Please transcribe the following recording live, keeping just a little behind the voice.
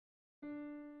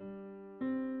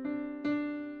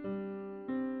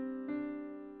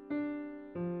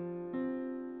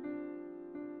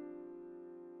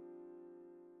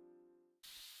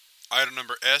Item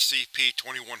Number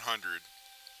SCP-2100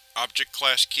 Object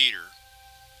Class Keter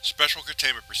Special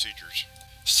Containment Procedures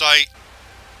Site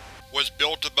was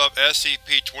built above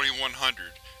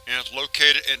SCP-2100 and is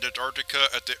located in Antarctica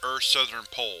at the Earth's southern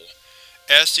pole.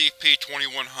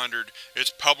 SCP-2100 is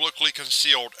publicly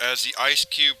concealed as the Ice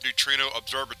Cube Neutrino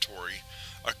Observatory.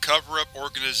 A cover-up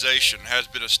organization has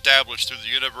been established through the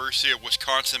University of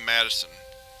Wisconsin-Madison.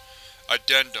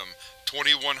 Addendum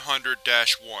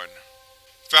 2100-1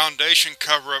 Foundation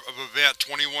cover-up of Event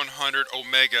 2100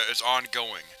 Omega is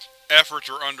ongoing. Efforts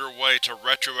are underway to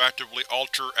retroactively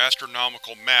alter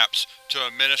astronomical maps to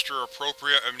administer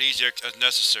appropriate amnesiacs as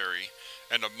necessary,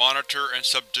 and to monitor and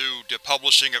subdue the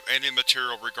publishing of any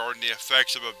material regarding the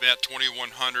effects of Event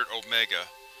 2100 Omega.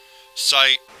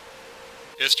 Site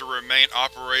is to remain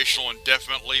operational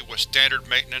indefinitely with standard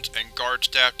maintenance and guard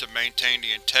staff to maintain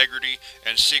the integrity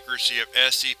and secrecy of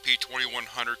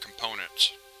SCP-2100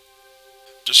 components.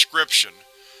 Description: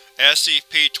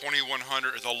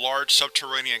 SCP-2100 is a large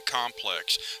subterranean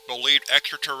complex, believed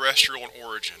extraterrestrial in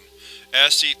origin.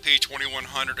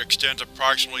 SCP-2100 extends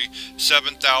approximately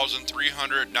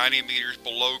 7,390 meters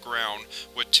below ground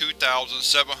with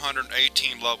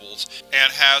 2,718 levels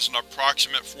and has an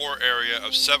approximate floor area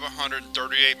of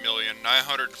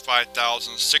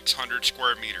 738,905,600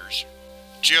 square meters.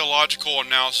 Geological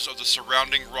analysis of the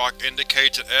surrounding rock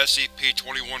indicates that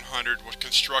SCP-2100 was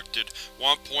constructed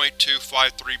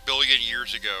 1.253 billion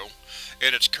years ago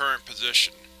in its current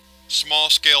position.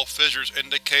 Small-scale fissures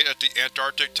indicate that the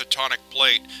Antarctic tectonic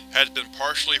plate has been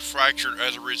partially fractured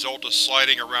as a result of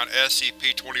sliding around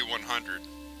SCP-2100.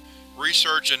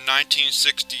 Research in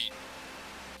 1960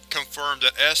 confirmed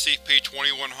that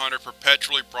SCP-2100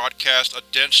 perpetually broadcasts a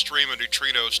dense stream of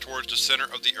neutrinos towards the center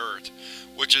of the Earth,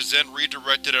 which is then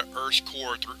redirected at Earth's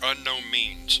core through unknown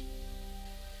means.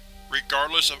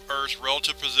 Regardless of Earth's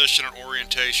relative position and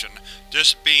orientation,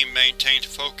 this beam maintains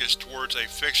focus towards a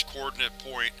fixed coordinate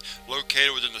point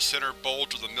located within the center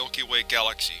bulge of the Milky Way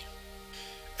galaxy.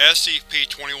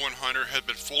 SCP-2100 has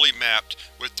been fully mapped,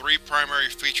 with three primary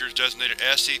features designated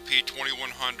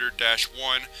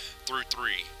SCP-2100-1 through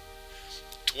 3.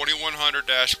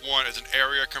 2100-1 is an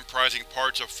area comprising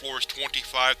parts of floors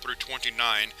 25 through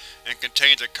 29 and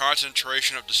contains a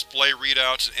concentration of display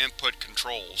readouts and input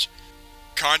controls.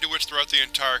 Conduits throughout the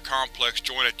entire complex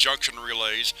join at junction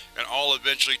relays, and all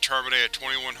eventually terminate at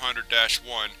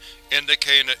 2100-1,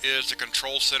 indicating that it is the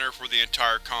control center for the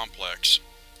entire complex.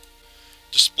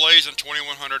 Displays in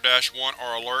 2100-1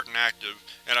 are alert and active,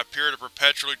 and appear to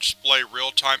perpetually display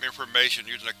real-time information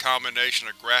using a combination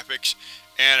of graphics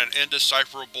and an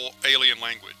indecipherable alien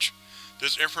language.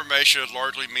 This information is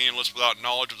largely meaningless without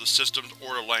knowledge of the systems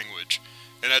or the language.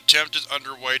 An attempt is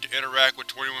underway to interact with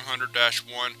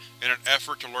 2100-1 in an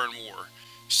effort to learn more.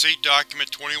 See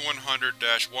Document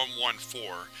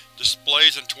 2100-114.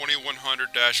 Displays in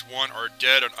 2100-1 are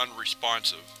dead and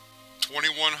unresponsive.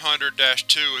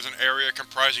 2100-2 is an area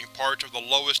comprising parts of the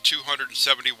lowest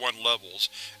 271 levels,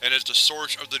 and is the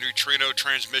source of the neutrino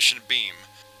transmission beam.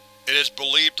 It is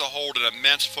believed to hold an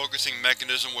immense focusing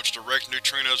mechanism which directs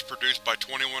neutrinos produced by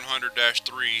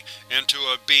 2100-3 into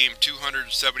a beam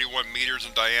 271 meters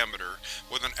in diameter,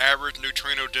 with an average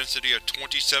neutrino density of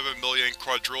 27 million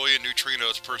quadrillion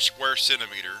neutrinos per square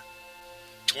centimeter.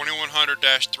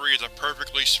 2100-3 is a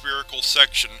perfectly spherical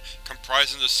section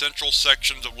comprising the central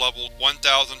sections of levels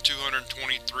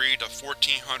 1223 to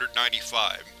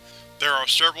 1495. There are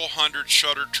several hundred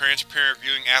shuttered transparent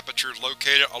viewing apertures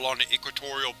located along the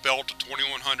equatorial belt of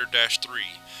 2100-3.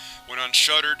 When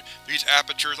unshuttered, these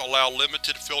apertures allow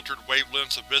limited filtered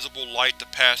wavelengths of visible light to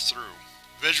pass through.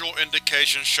 Visual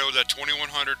indications show that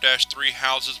 2100-3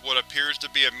 houses what appears to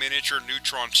be a miniature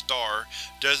neutron star,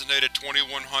 designated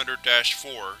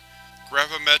 2100-4.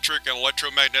 Gravimetric and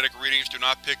electromagnetic readings do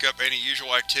not pick up any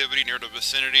usual activity near the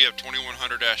vicinity of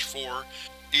 2100-4.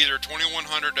 Either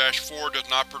 2100-4 does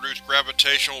not produce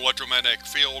gravitational electromagnetic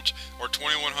fields, or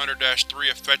 2100-3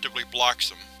 effectively blocks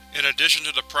them. In addition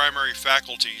to the primary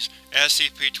faculties,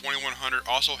 SCP-2100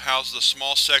 also houses a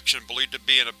small section believed to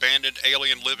be an abandoned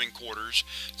alien living quarters,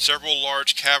 several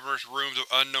large cavernous rooms of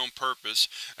unknown purpose,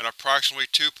 and approximately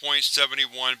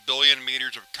 2.71 billion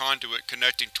meters of conduit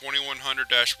connecting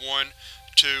 2100-1,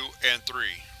 2, and 3.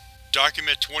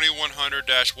 Document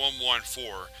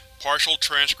 2100-114. Partial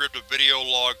transcript of video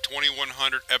log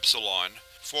 2100 Epsilon.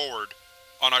 Forward.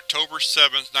 On October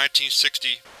 7,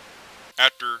 1960,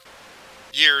 after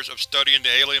years of studying the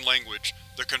alien language,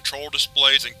 the control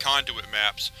displays and conduit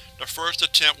maps, the first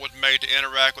attempt was made to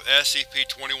interact with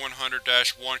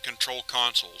SCP-2100-1 control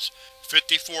consoles.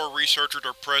 54 researchers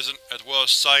are present, as well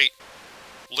as Site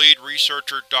Lead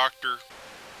Researcher Dr.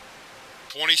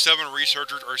 27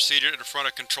 researchers are seated in front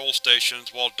of control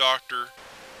stations while Dr.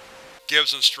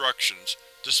 gives instructions.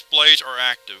 Displays are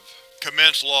active.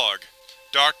 Commence log.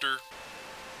 Dr.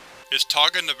 is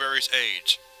talking to various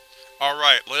aides.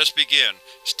 Alright, let us begin.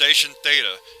 Station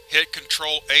Theta. Hit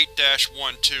Control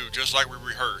 8-12, just like we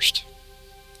rehearsed.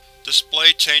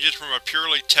 Display changes from a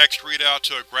purely text readout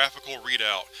to a graphical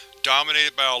readout,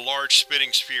 dominated by a large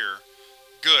spinning sphere.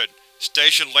 Good.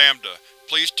 Station Lambda.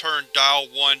 Please turn dial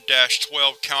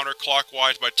 1-12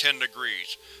 counterclockwise by 10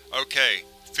 degrees. OK.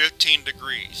 15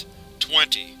 degrees.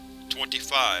 20.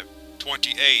 25.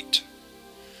 28.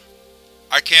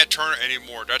 I can't turn it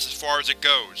anymore, that's as far as it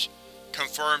goes.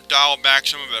 Confirmed dial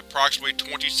maximum at approximately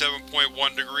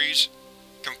 27.1 degrees.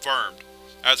 Confirmed.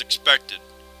 As expected.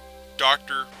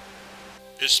 Dr.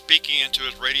 is speaking into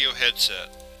his radio headset.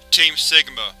 Team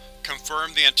Sigma,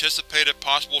 confirm the anticipated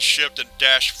possible shift in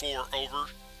 -4, over.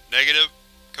 Negative.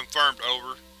 Confirmed,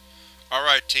 over.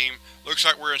 Alright team, looks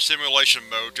like we're in simulation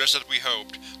mode, just as we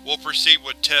hoped. We'll proceed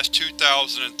with Test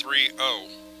 2003-0.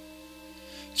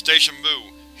 Station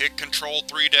Mu, hit Control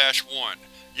 3-1.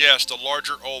 Yes, the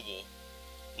larger oval.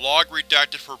 Log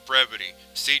redacted for brevity.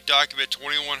 See Document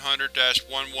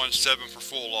 2100-117 for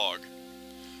full log.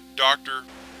 Dr.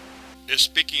 is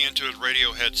speaking into his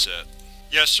radio headset.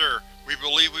 Yes sir, we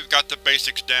believe we've got the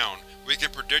basics down. We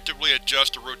can predictably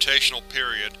adjust the rotational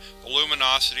period, the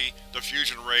luminosity, the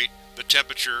fusion rate, the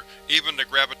temperature, even the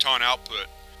graviton output.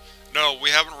 No,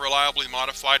 we haven't reliably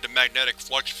modified the magnetic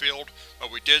flux field, but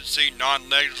we did see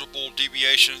non-negligible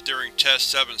deviations during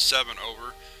Test 7-7,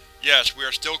 over. Yes, we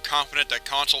are still confident that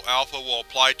Console Alpha will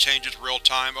apply changes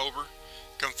real-time, over.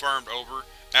 Confirmed, over.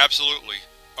 Absolutely.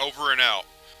 Over and out.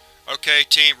 OK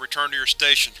team, return to your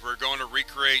stations. We're going to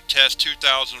recreate Test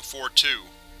 2004-2.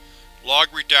 Log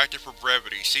redacted for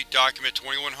brevity. See Document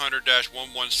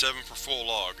 2100-117 for full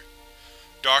log.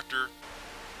 Dr.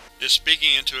 is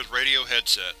speaking into his radio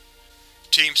headset.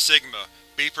 Team Sigma,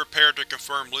 be prepared to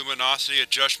confirm luminosity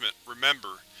adjustment.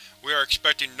 Remember, we are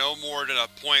expecting no more than a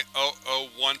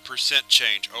 0.001%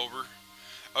 change, over.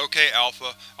 OK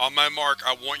Alpha, on my mark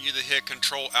I want you to hit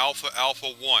Control Alpha Alpha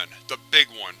 1, the big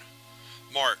one.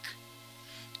 Mark.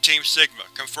 Team Sigma,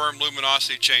 confirm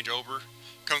luminosity change, over.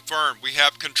 Confirmed, we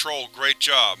have control, great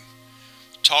job.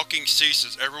 Talking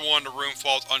ceases, everyone in the room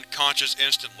falls unconscious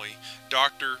instantly.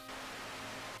 Dr.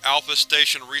 Alpha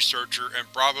Station Researcher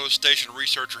and Bravo Station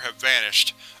Researcher have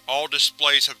vanished. All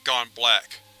displays have gone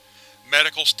black.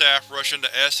 Medical staff rush into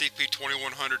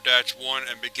SCP-2100-1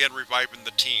 and begin reviving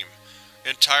the team.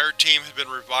 Entire team has been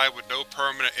revived with no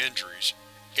permanent injuries.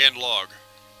 End log.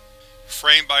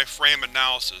 Frame-by-frame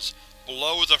analysis.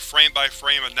 Below is a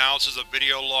frame-by-frame analysis of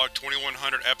video log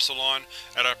 2100 Epsilon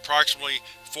at approximately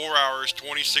 4 hours,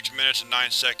 26 minutes and 9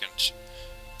 seconds.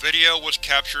 Video was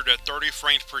captured at 30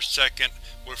 frames per second,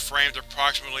 with frames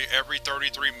approximately every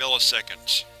 33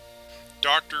 milliseconds.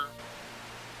 Dr.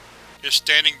 is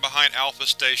standing behind Alpha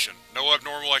Station. No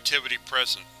abnormal activity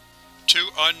present.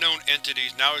 2 unknown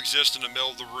entities now exist in the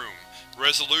middle of the room.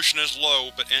 Resolution is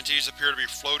low, but entities appear to be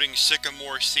floating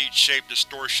sycamore seed-shaped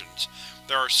distortions.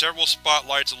 There are several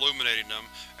spotlights illuminating them,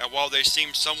 and while they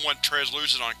seem somewhat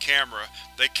translucent on camera,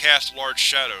 they cast large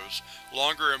shadows,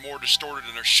 longer and more distorted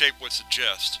than their shape would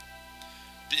suggest.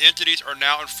 The entities are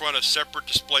now in front of separate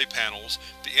display panels.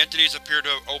 The entities appear to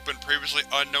have opened previously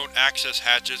unknown access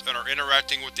hatches and are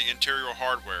interacting with the interior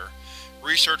hardware.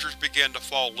 Researchers begin to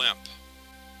fall limp.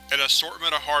 An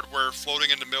assortment of hardware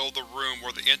floating in the middle of the room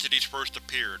where the entities first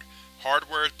appeared.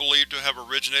 Hardware is believed to have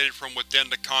originated from within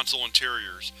the console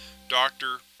interiors.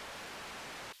 Dr.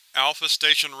 Alpha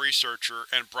Station Researcher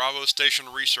and Bravo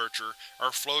Station Researcher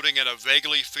are floating in a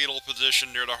vaguely fetal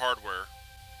position near the hardware.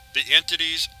 The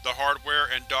entities, the hardware,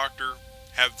 and Dr.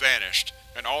 have vanished,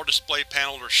 and all display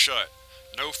panels are shut.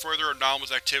 No further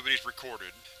anomalous activities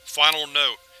recorded. Final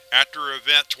note: after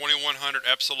Event 2100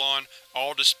 Epsilon,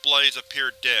 all displays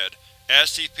appear dead.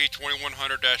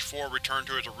 SCP-2100-4 returned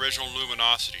to its original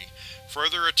luminosity.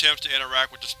 Further attempts to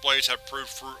interact with displays have proved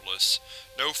fruitless.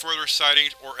 No further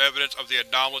sightings or evidence of the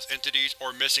anomalous entities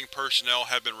or missing personnel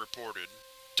have been reported.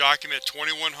 Document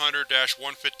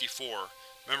 2100-154.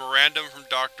 Memorandum from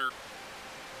Dr.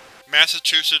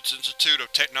 Massachusetts Institute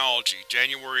of Technology,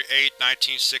 January 8,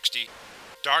 1960.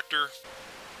 Dr.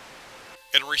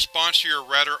 In response to your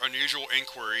rather unusual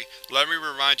inquiry, let me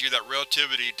remind you that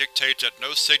relativity dictates that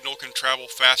no signal can travel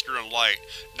faster than light,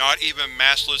 not even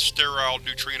massless sterile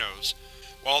neutrinos.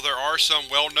 While there are some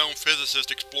well-known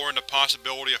physicists exploring the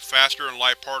possibility of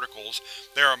faster-than-light particles,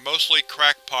 they are mostly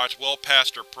crackpots well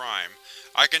past their prime.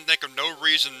 I can think of no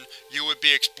reason you would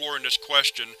be exploring this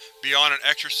question beyond an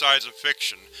exercise in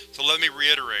fiction, so let me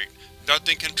reiterate.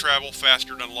 Nothing can travel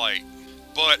faster than light.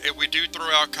 But if we do throw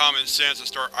out common sense and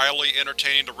start idly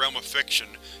entertaining the realm of fiction,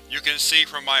 you can see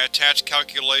from my attached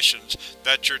calculations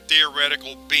that your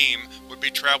theoretical beam would be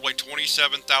traveling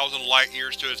 27,000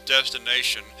 light-years to its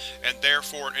destination, and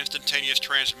therefore an instantaneous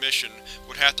transmission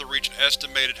would have to reach an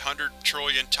estimated 100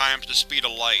 trillion times the speed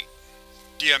of light.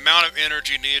 The amount of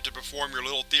energy needed to perform your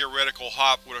little theoretical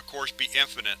hop would of course be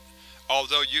infinite,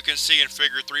 although you can see in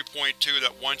Figure 3.2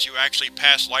 that once you actually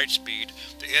pass light speed,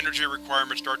 the energy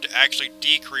requirements start to actually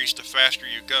decrease the faster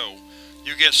you go.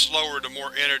 You get slower the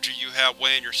more energy you have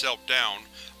weighing yourself down,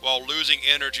 while losing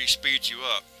energy speeds you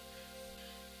up.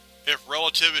 If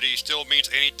relativity still means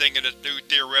anything in this new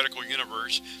theoretical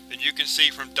universe, then you can see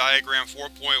from Diagram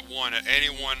 4.1 that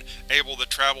anyone able to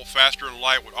travel faster than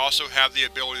light would also have the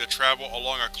ability to travel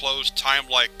along a closed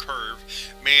time-like curve,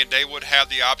 meaning they would have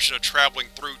the option of traveling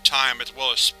through time as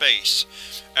well as space.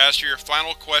 As to your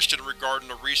final question regarding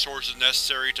the resources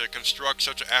necessary to construct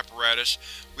such an apparatus,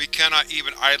 we cannot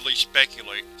even idly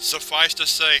speculate. Suffice to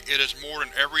say, it is more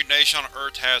than every nation on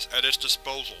Earth has at its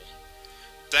disposal.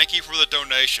 Thank you for the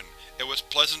donation. It was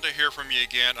pleasant to hear from you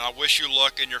again, and I wish you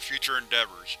luck in your future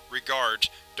endeavors. Regards,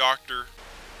 Dr.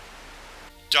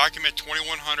 Document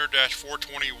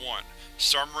 2100-421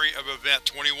 Summary of Event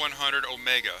 2100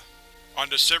 Omega. On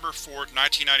December 4,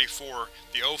 1994,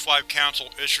 the O5 Council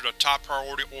issued a top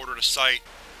priority order to Site,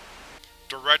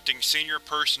 directing senior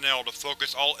personnel to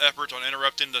focus all efforts on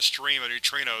interrupting the stream of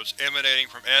neutrinos emanating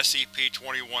from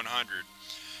SCP-2100.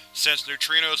 Since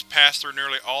neutrinos pass through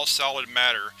nearly all solid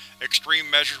matter,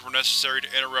 extreme measures were necessary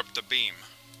to interrupt the beam.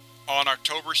 On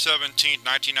October 17,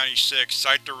 1996,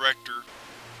 Site Director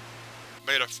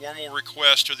made a formal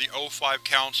request to the O5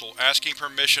 Council asking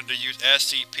permission to use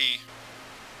SCP.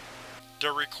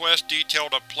 The request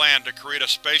detailed a plan to create a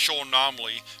spatial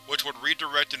anomaly which would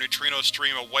redirect the neutrino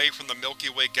stream away from the Milky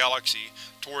Way galaxy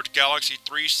towards Galaxy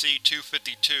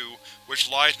 3C-252, which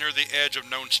lies near the edge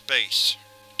of known space.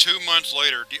 2 months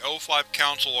later, the O5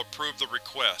 Council approved the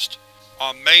request.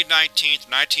 On May 19,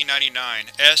 1999,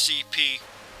 SCP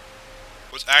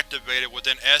was activated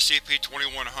within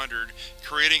SCP-2100,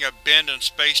 creating a bend in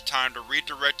space-time to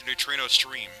redirect the neutrino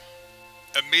stream.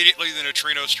 Immediately the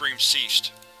neutrino stream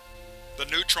ceased. The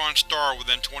neutron star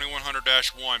within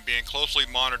 2100-1, being closely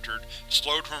monitored,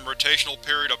 slowed from a rotational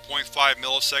period of 0.5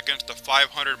 milliseconds to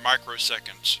 500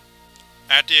 microseconds.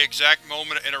 At the exact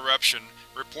moment of interruption,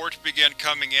 reports began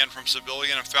coming in from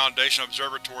civilian and Foundation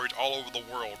observatories all over the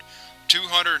world.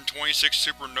 226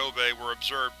 supernovae were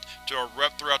observed to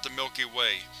erupt throughout the Milky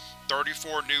Way,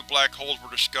 34 new black holes were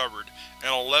discovered,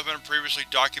 and 11 previously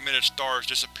documented stars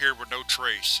disappeared with no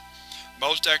trace.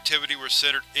 Most activity was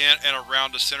centered in and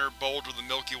around the center bulge of the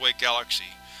Milky Way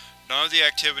galaxy. None of the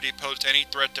activity posed any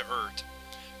threat to Earth.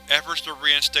 Efforts to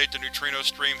reinstate the neutrino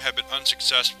stream have been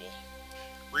unsuccessful.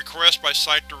 Request by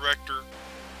Site Director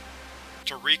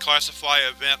to reclassify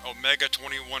Event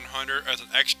Omega-2100 as an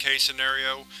XK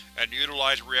scenario and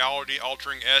utilize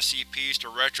reality-altering SCPs to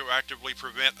retroactively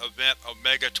prevent Event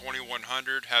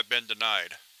Omega-2100 have been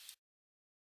denied.